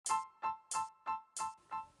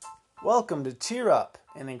Welcome to Cheer Up,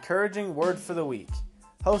 an encouraging word for the week,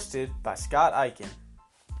 hosted by Scott Eichen.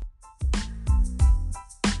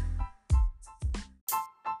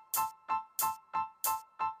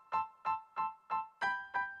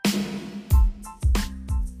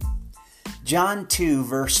 John 2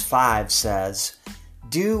 verse 5 says,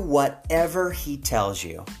 "Do whatever he tells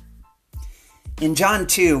you." In John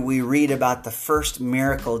 2, we read about the first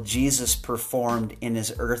miracle Jesus performed in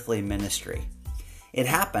his earthly ministry. It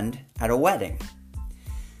happened at a wedding.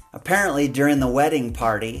 Apparently, during the wedding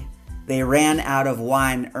party, they ran out of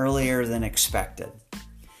wine earlier than expected.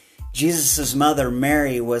 Jesus' mother,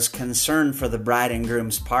 Mary, was concerned for the bride and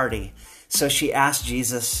groom's party, so she asked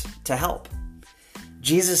Jesus to help.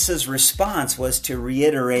 Jesus' response was to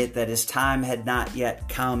reiterate that his time had not yet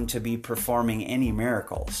come to be performing any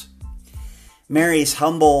miracles. Mary's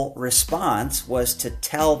humble response was to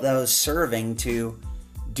tell those serving to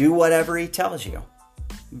do whatever he tells you.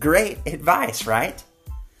 Great advice, right?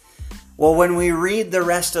 Well, when we read the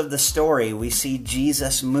rest of the story, we see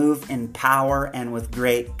Jesus move in power and with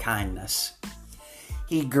great kindness.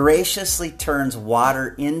 He graciously turns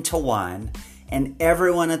water into wine, and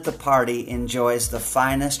everyone at the party enjoys the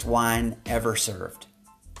finest wine ever served.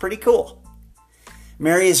 Pretty cool.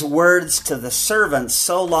 Mary's words to the servants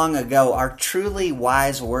so long ago are truly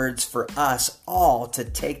wise words for us all to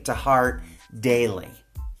take to heart daily.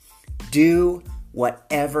 Do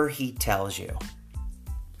whatever he tells you.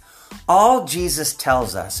 All Jesus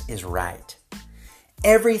tells us is right.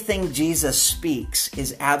 Everything Jesus speaks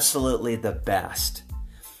is absolutely the best.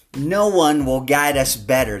 No one will guide us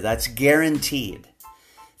better. That's guaranteed.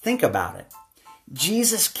 Think about it.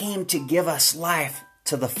 Jesus came to give us life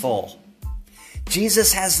to the full.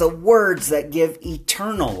 Jesus has the words that give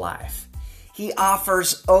eternal life. He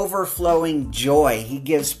offers overflowing joy. He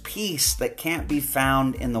gives peace that can't be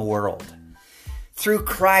found in the world. Through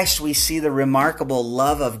Christ, we see the remarkable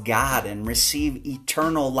love of God and receive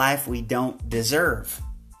eternal life we don't deserve.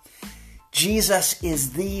 Jesus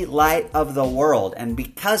is the light of the world, and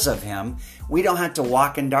because of him, we don't have to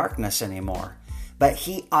walk in darkness anymore. But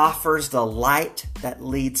he offers the light that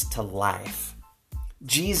leads to life.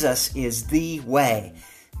 Jesus is the way,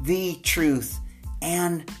 the truth,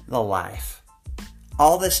 and the life.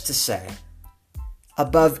 All this to say,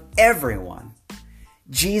 above everyone,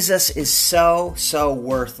 Jesus is so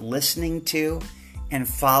worth listening to and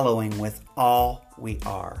following with all we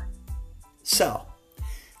are. So,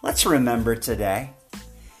 let's remember today,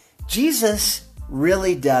 Jesus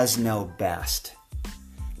really does know best.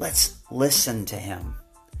 Let's listen to him.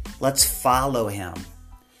 Let's follow him.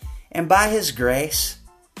 And by his grace,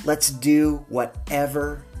 let's do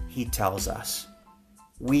whatever he tells us.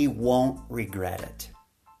 We won't regret it.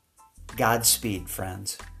 Godspeed,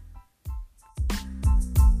 friends.